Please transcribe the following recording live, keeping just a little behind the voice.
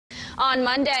On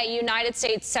Monday, United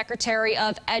States Secretary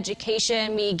of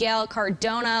Education Miguel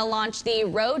Cardona launched the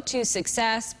Road to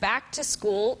Success Back to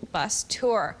School bus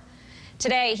tour.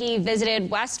 Today, he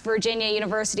visited West Virginia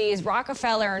University's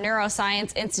Rockefeller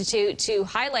Neuroscience Institute to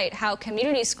highlight how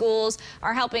community schools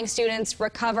are helping students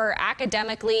recover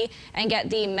academically and get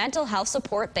the mental health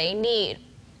support they need.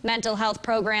 Mental health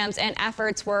programs and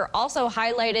efforts were also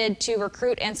highlighted to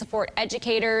recruit and support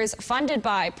educators funded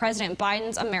by President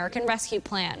Biden's American Rescue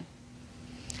Plan.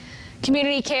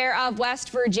 Community Care of West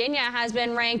Virginia has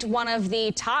been ranked one of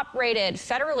the top-rated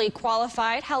federally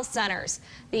qualified health centers.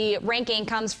 The ranking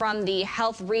comes from the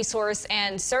Health Resource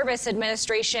and Service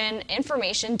Administration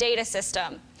Information Data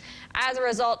System. As a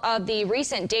result of the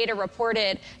recent data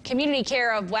reported, Community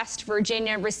Care of West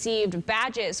Virginia received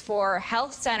badges for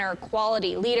Health Center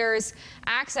Quality Leaders,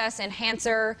 Access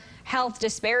Enhancer, Health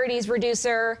Disparities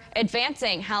Reducer,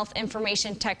 Advancing Health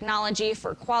Information Technology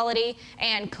for Quality,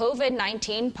 and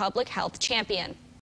COVID-19 Public Health Champion.